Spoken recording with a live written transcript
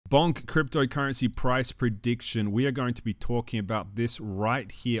BONK cryptocurrency price prediction. We are going to be talking about this right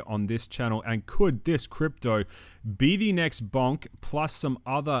here on this channel. And could this crypto be the next BONK, plus some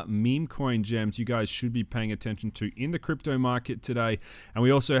other meme coin gems you guys should be paying attention to in the crypto market today? And we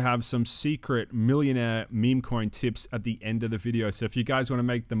also have some secret millionaire meme coin tips at the end of the video. So if you guys want to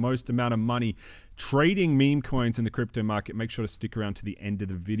make the most amount of money trading meme coins in the crypto market, make sure to stick around to the end of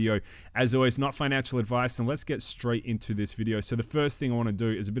the video. As always, not financial advice, and let's get straight into this video. So the first thing I want to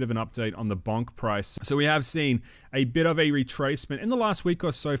do is a bit of an update on the BONK price. So we have seen a bit of a retracement in the last week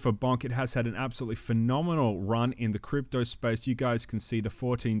or so for BONK. It has had an absolutely phenomenal run in the crypto space. You guys can see the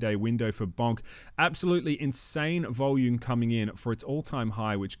 14-day window for BONK. Absolutely insane volume coming in for its all-time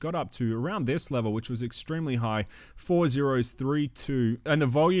high, which got up to around this level, which was extremely high, 4032. And the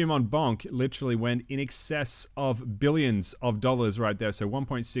volume on BONK literally went in excess of billions of dollars right there. So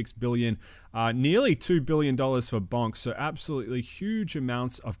 1.6 billion, nearly $2 billion for BONK. So absolutely huge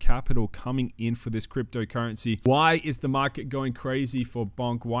amounts of capital coming in for this cryptocurrency. Why is the market going crazy for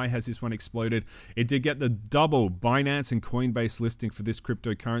BONK? Why has this one exploded? It did get the double Binance and Coinbase listing for this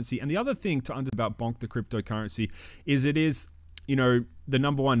cryptocurrency. And the other thing to understand about BONK, the cryptocurrency, is it is, you know, the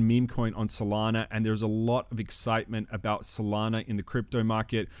 #1 meme coin on Solana, and there's a lot of excitement about Solana in the crypto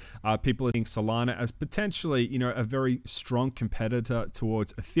market. People are seeing Solana as potentially, you know, a very strong competitor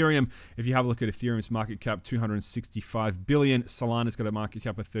towards Ethereum. If you have a look at Ethereum's market cap, 265 billion. Solana's got a market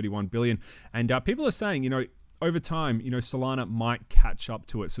cap of 31 billion. And people are saying, you know, over time, you know, Solana might catch up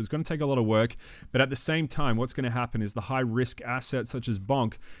to it. So it's going to take a lot of work. But at the same time, what's going to happen is the high risk assets such as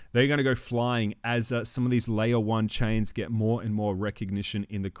BONK, they're going to go flying as some of these layer 1 chains get more and more recognition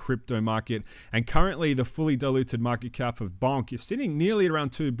in the crypto market. And currently, the fully diluted market cap of BONK is sitting nearly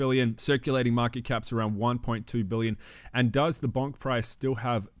around 2 billion, circulating market caps around 1.2 billion. And does the BONK price still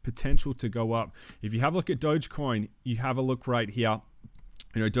have potential to go up? If you have a look at Dogecoin, you have a look right here.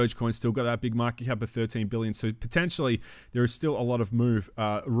 You know, Dogecoin still got that big market cap of 13 billion. So potentially there is still a lot of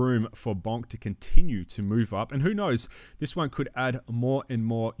room for BONK to continue to move up. And who knows, this one could add more and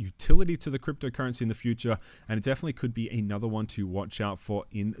more utility to the cryptocurrency in the future. And it definitely could be another one to watch out for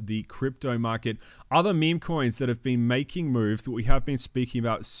in the crypto market. Other meme coins that have been making moves that we have been speaking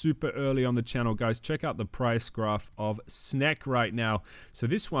about super early on the channel, guys, check out the price graph of SNEC right now. So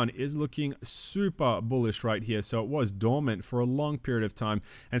this one is looking super bullish right here. So it was dormant for a long period of time.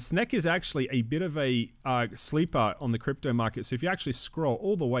 And SNEC is actually a bit of a sleeper on the crypto market. So if you actually scroll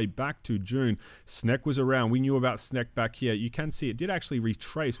all the way back to June, SNEC was around. We knew about SNEC back here. You can see it did actually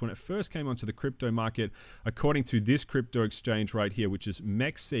retrace when it first came onto the crypto market. According to this crypto exchange right here, which is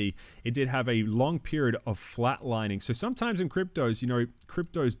MEXC, it did have a long period of flatlining. So sometimes in cryptos, you know,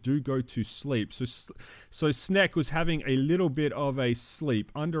 cryptos do go to sleep. So SNEC was having a little bit of a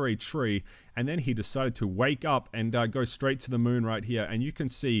sleep under a tree, and then he decided to wake up and go straight to the moon right here. And you can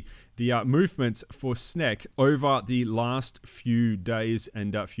see the movements for SNEC over the last few days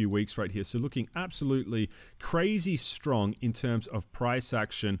and few weeks right here. So looking absolutely crazy strong in terms of price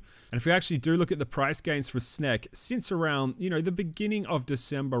action. And if we actually do look at the price gains for SNEC since around, you know, the beginning of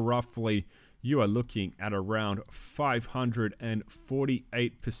December roughly, you are looking at around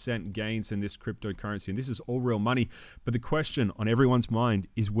 548% gains in this cryptocurrency. And this is all real money. But the question on everyone's mind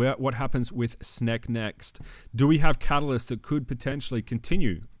is what happens with SNEC next? Do we have catalysts that could potentially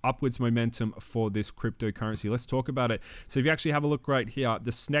continue upwards momentum for this cryptocurrency? Let's talk about it. So if you actually have a look right here,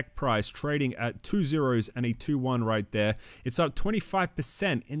 the SNEC price trading at 2 zeros and a 2-1 right there. It's up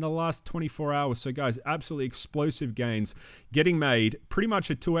 25% in the last 24 hours. So guys, absolutely explosive gains getting made, pretty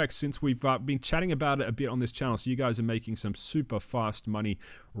much a 2x since we've been chatting about it a bit on this channel. So you guys are making some super fast money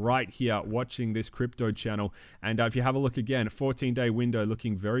right here watching this crypto channel. And if you have a look again, 14-day window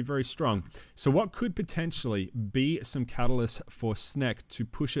looking very, very strong. So what could potentially be some catalysts for SNEC to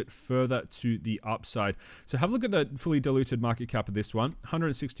push it further to the upside? So have a look at the fully diluted market cap of this one,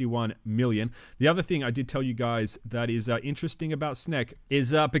 161 million. The other thing I did tell you guys that is interesting about SNEC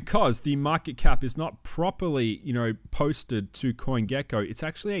is because the market cap is not properly, you know, posted to CoinGecko, it's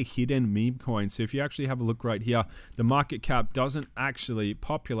actually a hidden meme coin. So if you actually have a look right here, the market cap doesn't actually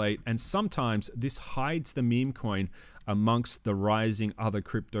populate, and sometimes this hides the meme coin amongst the rising other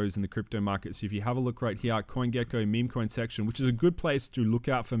cryptos in the crypto market. So if you have a look right here, CoinGecko meme coin section, which is a good place to look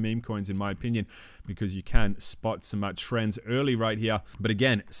out for meme coins in my opinion, because you can spot some trends early right here. But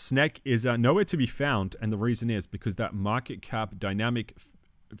again, SNEC is nowhere to be found, and the reason is because that market cap dynamic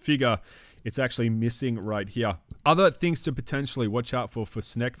figure, it's actually missing right here. Other things to potentially watch out for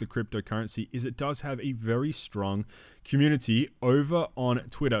SNEC, the cryptocurrency, is it does have a very strong community over on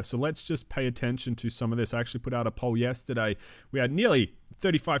Twitter. So let's just pay attention to some of this. I actually put out a poll yesterday. We had nearly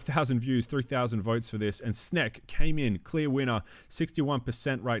 35,000 views, 3,000 votes for this, and SNEC came in clear winner,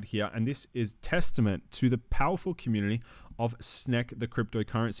 61% right here, and this is testament to the powerful community of SNEC, the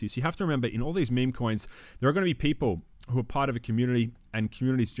cryptocurrency. So you have to remember, in all these meme coins, there are going to be people who are part of a community, and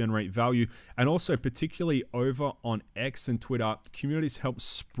communities generate value. And also, particularly over on X and Twitter, communities help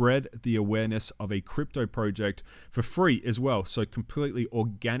spread the awareness of a crypto project for free as well. So completely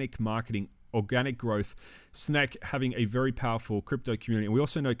organic marketing, organic growth, SNEC having a very powerful crypto community. And we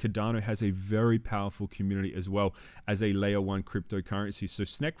also know Cardano has a very powerful community as well as a layer 1 cryptocurrency. So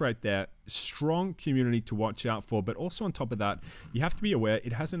SNEC right there, strong community to watch out for. But also on top of that, you have to be aware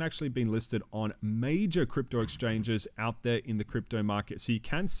it hasn't actually been listed on major crypto exchanges out there in the crypto market. So you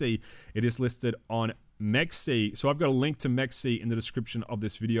can see it is listed on MEXC. So I've got a link to MEXC in the description of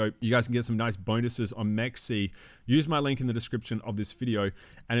this video. You guys can get some nice bonuses on MEXC. Use my link in the description of this video.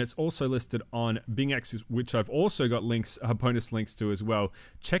 And it's also listed on BINGX, which I've also got links, bonus links to as well.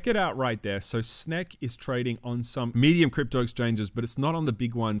 Check it out right there. So SNEC is trading on some medium crypto exchanges, but it's not on the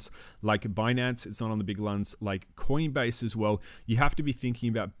big ones like Binance. It's not on the big ones like Coinbase as well. You have to be thinking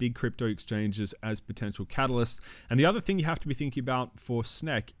about big crypto exchanges as potential catalysts. And the other thing you have to be thinking about for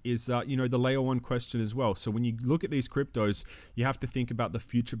SNEC is, you know, the layer 1 question as well. So when you look at these cryptos, you have to think about the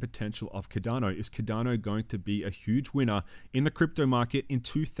future potential of Cardano. Is Cardano going to be a huge winner in the crypto market in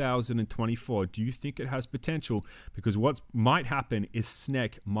 2024? Do you think it has potential? Because what might happen is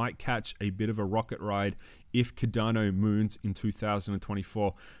SNEC might catch a bit of a rocket ride if Cardano moons in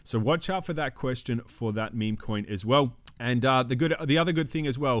 2024. So watch out for that question for that meme coin as well. And the other good thing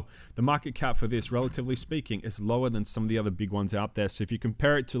as well, the market cap for this, relatively speaking, is lower than some of the other big ones out there. So if you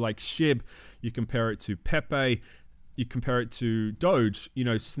compare it to like SHIB, you compare it to Pepe, you compare it to Doge, you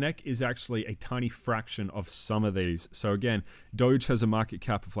know, SNEC is actually a tiny fraction of some of these. So again, Doge has a market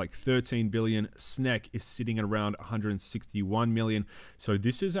cap of like 13 billion. SNEC is sitting at around 161 million. So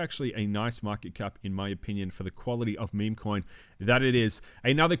this is actually a nice market cap, in my opinion, for the quality of meme coin that it is.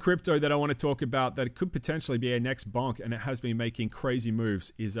 Another crypto that I want to talk about that could potentially be a next bonk, and it has been making crazy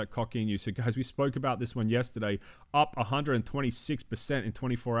moves, is KUCOIN. So guys, we spoke about this one yesterday, up 126% in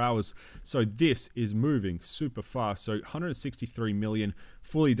 24 hours. So this is moving super fast. So 163 million,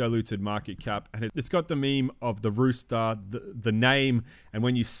 fully diluted market cap, and it's got the meme of the rooster, the name, and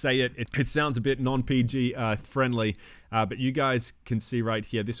when you say it, it sounds a bit non-PG friendly, but you guys can see right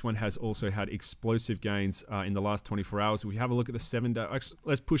here, this one has also had explosive gains in the last 24 hours. If we have a look at the 7-day,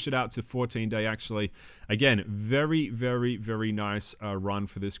 let's push it out to 14-day actually. Again, very, very, very nice run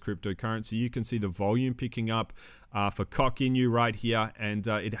for this cryptocurrency. You can see the volume picking up for KUCOIN right here, and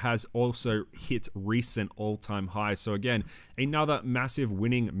it has also hit recent all-time highs. So again, another massive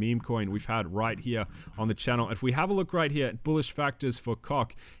winning meme coin we've had right here on the channel. If we have a look right here at bullish factors for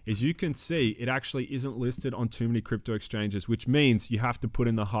KUCOIN, as you can see, it actually isn't listed on too many crypto exchanges, which means you have to put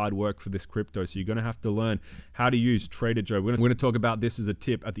in the hard work for this crypto. So you're going to have to learn how to use Trader Joe. We're going to talk about this as a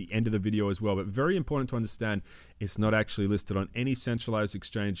tip at the end of the video as well, but very important to understand, it's not actually listed on any centralized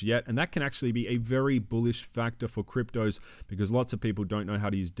exchange yet, and that can actually be a very bullish factor for cryptos because lots of people don't know how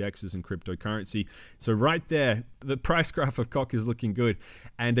to use DEXs in cryptocurrency. So right there, the price graph of KUCOIN is looking good.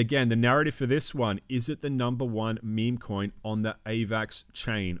 And again, the narrative for this one, is it the #1 meme coin on the AVAX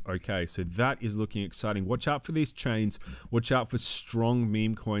chain? Okay, so that is looking exciting. Watch out for these chains. Watch out for strong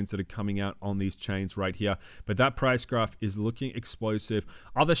meme coins that are coming out on these chains right here. But that price graph is looking explosive.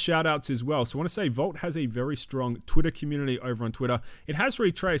 Other shout outs as well. So I want to say Vault has a very strong Twitter community over on Twitter. It has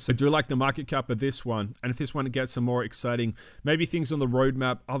retraced. I do like the market cap of this one. And if this one gets some more exciting, maybe things on the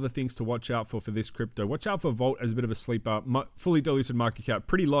roadmap, other things to watch out for this crypto. Watch out for Vault as a bit of a sleeper. Fully diluted market cap,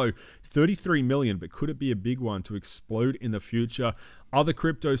 pretty low, 33 million, but could it be a big one to explode in the future? Other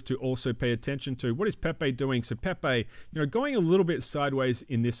cryptos to also pay attention to. What is Pepe doing? So Pepe, you know, going a little bit sideways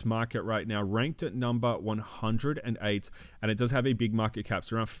in this market right now, ranked at number 108, and it does have a big market cap.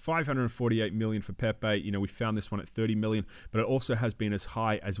 So around 548 million for Pepe. You know, we found this one at 30 million, but it also has been as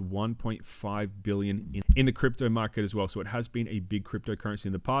high as 1.5 billion in the crypto market as well. So it has been a big cryptocurrency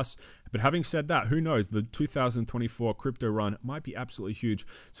in the past. But having said that, who knows? The 2024 crypto run might be absolutely huge.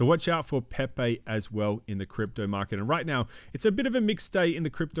 So watch out for Pepe as well in the crypto market. And right now, it's a bit of a mixed day in the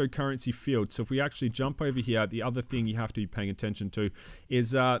cryptocurrency field. So if we actually jump over here, the other thing you have to be paying attention to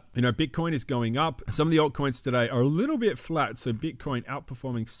is, you know, Bitcoin is going up. Some of the altcoins today are a little bit flat. So Bitcoin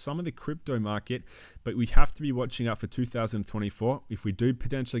outperforming some of the crypto market, but we have to be watching out for 2024. If we do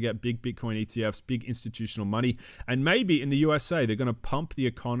potentially get big Bitcoin ETFs, big institutional money, and maybe in the USA, they're going to pump the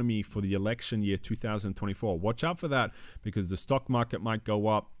economy for the election year 2024. Watch out for that because the stock market might go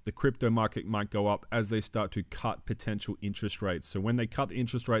up, the crypto market might go up as they start to cut potential interest rates. So when they cut the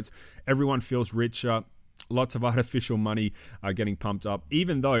interest rates, everyone feels richer. lots of artificial money getting pumped up,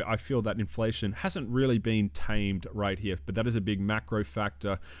 even though I feel that inflation hasn't really been tamed right here. But that is a big macro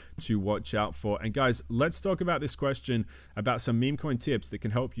factor to watch out for. And guys, let's talk about this question about some meme coin tips that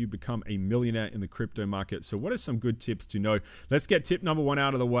can help you become a millionaire in the crypto market. So what are some good tips to know? Let's get tip number one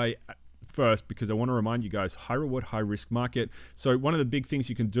out of the way first, because I want to remind you guys, high reward, high risk market. So one of the big things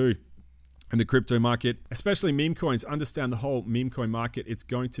you can do in the crypto market, especially meme coins, understand the whole meme coin market. It's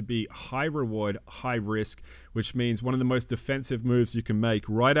going to be high reward, high risk, which means one of the most defensive moves you can make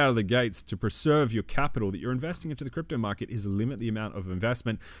right out of the gates to preserve your capital that you're investing into the crypto market is limit the amount of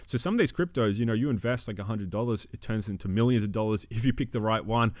investment. So some of these cryptos, you know, you invest like $100, it turns into millions of dollars if you pick the right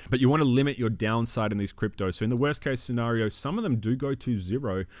one, but you want to limit your downside in these cryptos. So in the worst case scenario, some of them do go to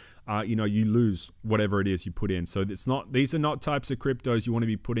zero. You know, you lose whatever it is you put in. So these are not types of cryptos you want to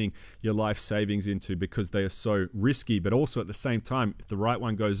be putting your life savings into, because they are so risky. But also at the same time, if the right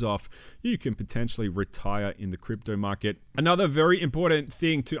one goes off, you can potentially retire in the crypto market. Another very important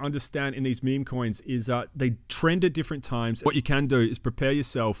thing to understand in these meme coins is they trend at different times. What you can do is prepare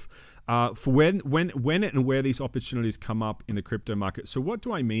yourself for when and where these opportunities come up in the crypto market. So what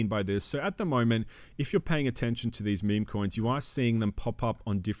do I mean by this? So at the moment, if you're paying attention to these meme coins, you are seeing them pop up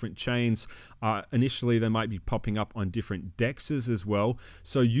on different chains. Initially, they might be popping up on different dexes as well.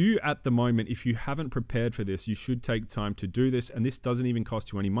 So you, at the moment, if you haven't prepared for this, you should take time to do this. And this doesn't even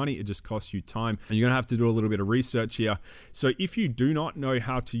cost you any money. It just costs you time. And you're going to have to do a little bit of research here. So if you do not know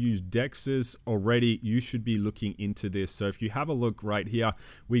how to use dexes already, you should be looking into this. So if you have a look right here,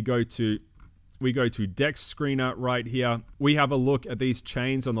 we go to Dex Screener right here. We have a look at these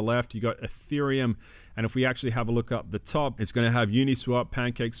chains on the left. You got Ethereum, and if we actually have a look up the top, it's going to have Uniswap,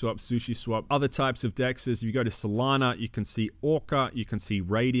 PancakeSwap, SushiSwap, other types of dexes. If you go to Solana, you can see Orca, you can see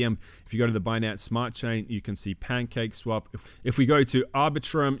Radium. If you go to the Binance Smart Chain, you can see PancakeSwap. If we go to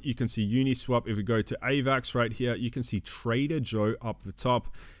Arbitrum, you can see Uniswap. If we go to AVAX right here, you can see Trader Joe up the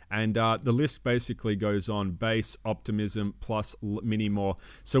top. And the list basically goes on: Base, Optimism, plus many more.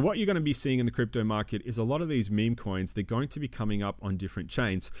 So what you're going to be seeing in the crypto market is a lot of these meme coins, they're going to be coming up on different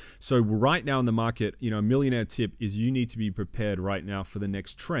chains. So right now in the market, you know, a millionaire tip is you need to be prepared right now for the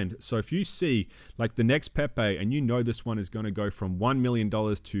next trend. So if you see like the next Pepe, and you know this one is going to go from $1 million to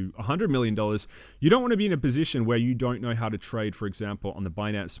 $100 million, you don't want to be in a position where you don't know how to trade, for example, on the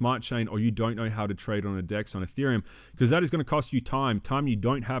Binance Smart Chain, or you don't know how to trade on a DEX on Ethereum, because that is going to cost you time you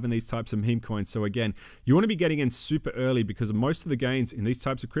don't have in these types of meme coins. So again, you want to be getting in super early, because most of the gains in these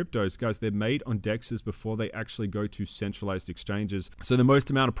types of cryptos, guys, they're made on dexes before they actually go to centralized exchanges. So the most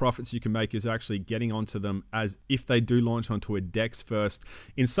amount of profits you can make is actually getting onto them as if they do launch onto a dex first.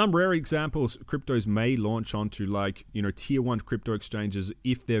 In some rare examples, cryptos may launch onto, like, you know, tier 1 crypto exchanges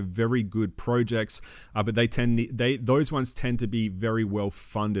if they're very good projects, but those ones tend to be very well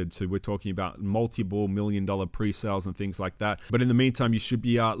funded. So we're talking about multiple $1 million pre-sales and things like that. But in the meantime, you should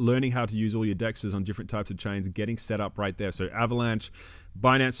be learning how to use all your dexes on different types of chains, getting set up right there. So Avalanche,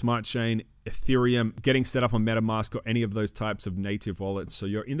 Binance Smart Chain, Ethereum, getting set up on MetaMask or any of those types of native wallets. So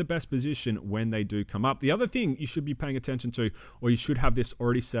you're in the best position when they do come up. The other thing you should be paying attention to, or you should have this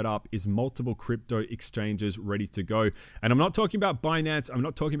already set up, is multiple crypto exchanges ready to go. And I'm not talking about Binance, I'm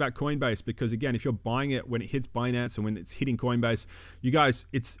not talking about Coinbase, because again, if you're buying it when it hits Binance and when it's hitting Coinbase, you guys,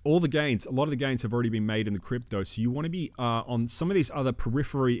 it's all the gains. A lot of the gains have already been made in the crypto. So you want to be on some of these other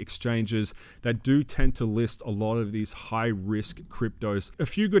periphery exchanges that do tend to list a lot of these high risk cryptos. A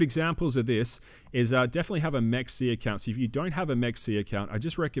few good examples of this is definitely have a MEXC account. So if you don't have a MEXC account, I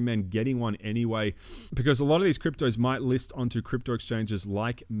just recommend getting one anyway, because a lot of these cryptos might list onto crypto exchanges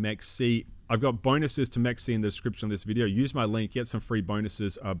like MEXC. I've got bonuses to MEXC in the description of this video. Use my link, get some free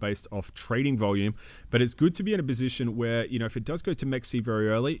bonuses based off trading volume. But it's good to be in a position where, you know, if it does go to MEXC very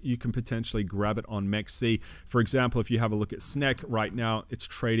early, you can potentially grab it on MEXC. For example, if you have a look at SNEC right now, it's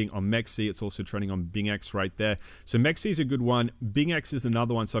trading on MEXC. It's also trading on BINGX right there. So MEXC is a good one. BINGX is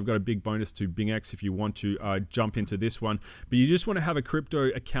another one. So I've got a big bonus to BINGX if you want to jump into this one. But you just want to have a crypto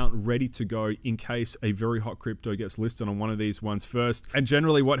account ready to go in case a very hot crypto gets listed on one of these ones first. And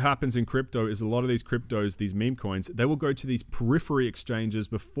generally what happens in crypto is a lot of these cryptos, these meme coins, they will go to these periphery exchanges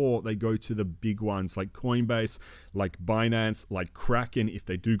before they go to the big ones like Coinbase, like Binance, like Kraken. If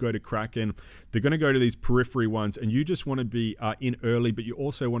they do go to Kraken, they're going to go to these periphery ones, and you just want to be in early, but you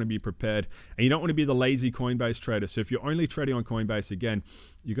also want to be prepared, and you don't want to be the lazy Coinbase trader. So if you're only trading on Coinbase, again,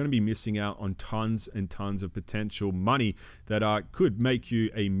 you're going to be missing out on tons and tons of potential money that could make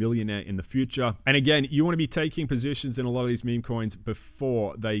you a millionaire in the future. And again, you want to be taking positions in a lot of these meme coins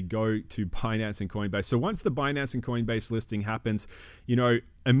before they go to Binance and Coinbase. So once the Binance and Coinbase listing happens, you know,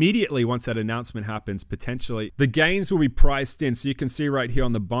 immediately once that announcement happens, potentially the gains will be priced in. So you can see right here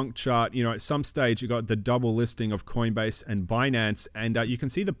on the BONK chart, you know, at some stage you got the double listing of Coinbase and Binance, and you can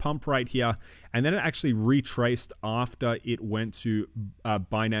see the pump right here, and then it actually retraced after it went to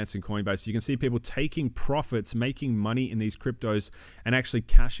Binance and Coinbase. You can see people taking profits, making money in these cryptos, and actually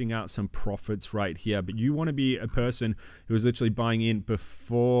cashing out some profits right here. But you want to be a person who is literally buying in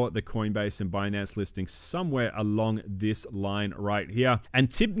before the Coinbase and Binance listing, somewhere along this line right here.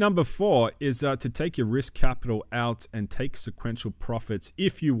 And tip number 4 is to take your risk capital out and take sequential profits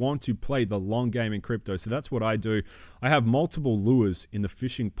if you want to play the long game in crypto. So that's what I do. I have multiple lures in the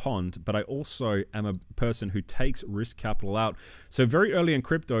fishing pond, but I also am a person who takes risk capital out. So very early in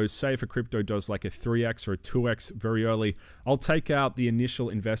crypto, say if a crypto does like a 3x or a 2x very early, I'll take out the initial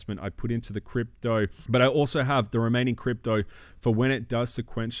investment I put into the crypto, but I also have the remaining crypto for when it does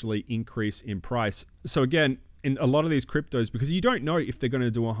sequentially increase in price. So again, in a lot of these cryptos, because you don't know if they're going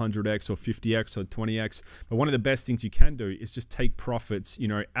to do 100x or 50x or 20x, but one of the best things you can do is just take profits, you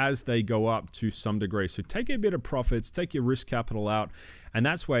know, as they go up to some degree. So take a bit of profits, take your risk capital out, and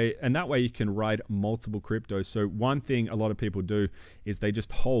that way you can ride multiple cryptos. So one thing a lot of people do is they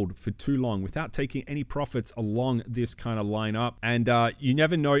just hold for too long without taking any profits along this kind of line up. And you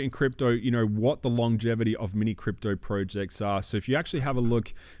never know in crypto, you know, what the longevity of mini crypto projects are. So if you actually have a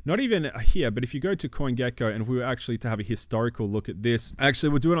look, not even here, but if you go to CoinGecko, and if we were actually to have a historical look at this, actually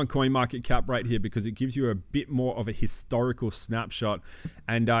we'll do it on CoinMarketCap right here because it gives you a bit more of a historical snapshot.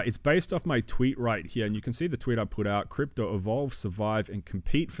 And it's based off my tweet right here. And you can see the tweet I put out: crypto evolve, survive, and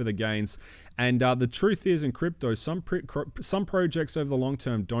compete for the gains. And the truth is, in crypto, some projects over the long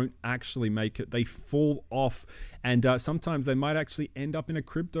term don't actually make it. They fall off, and sometimes they might actually end up in a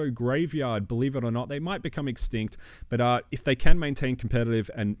crypto graveyard. Believe it or not, they might become extinct, but if they can maintain competitive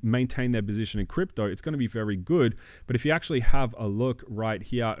and maintain their position in crypto, it's going to be very good. But if you actually have a look right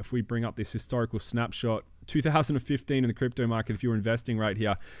here, if we bring up this historical snapshot, 2015 in the crypto market, if you're investing right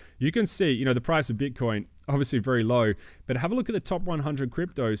here, you can see, you know, the price of Bitcoin obviously very low, but have a look at the top 100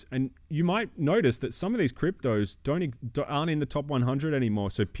 cryptos, and you might notice that some of these cryptos aren't in the top 100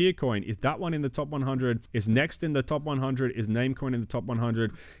 anymore. So Peercoin, is that one in the top 100? Is Next in the top 100? Is Namecoin in the top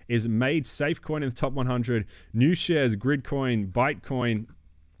 100? Is Made Safecoin in the top 100? New Shares, Gridcoin, Bytecoin,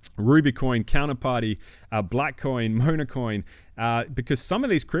 Rubycoin, Counterparty, Blackcoin, Monocoin, because some of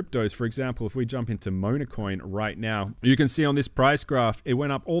these cryptos, for example, if we jump into Monocoin right now, you can see on this price graph, it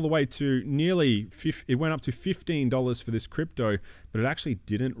went up all the way to it went up to $15 for this crypto, but it actually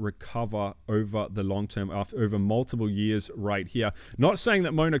didn't recover over the long term, over multiple years right here. Not saying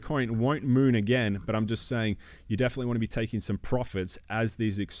that Monocoin won't moon again, but I'm just saying you definitely want to be taking some profits as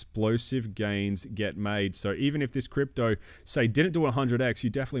these explosive gains get made. So even if this crypto, say, didn't do 100x, you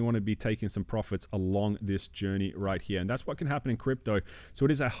definitely want to be taking some profits along this journey right here. And that's what can happen in crypto. So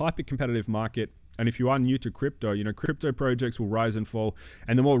it is a hyper competitive market. And if you are new to crypto, you know, crypto projects will rise and fall.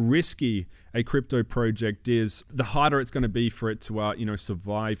 And the more risky a crypto project is, the harder it's going to be for it to, you know,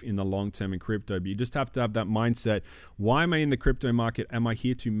 survive in the long term in crypto. But you just have to have that mindset. Why am I in the crypto market? Am I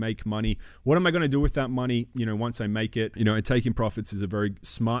here to make money? What am I going to do with that money, you know, once I make it? You know, and taking profits is a very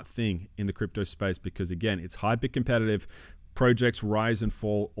smart thing in the crypto space because, again, it's hyper competitive. Projects rise and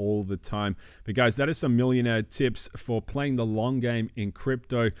fall all the time. But guys, that is some millionaire tips for playing the long game in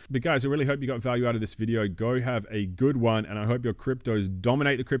crypto. But guys, I really hope you got value out of this video. Go have a good one, and I hope your cryptos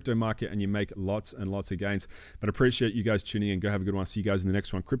dominate the crypto market and you make lots and lots of gains. But I appreciate you guys tuning in. Go have a good one. See you guys in the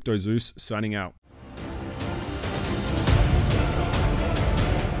next one. Crypto Zeus signing out.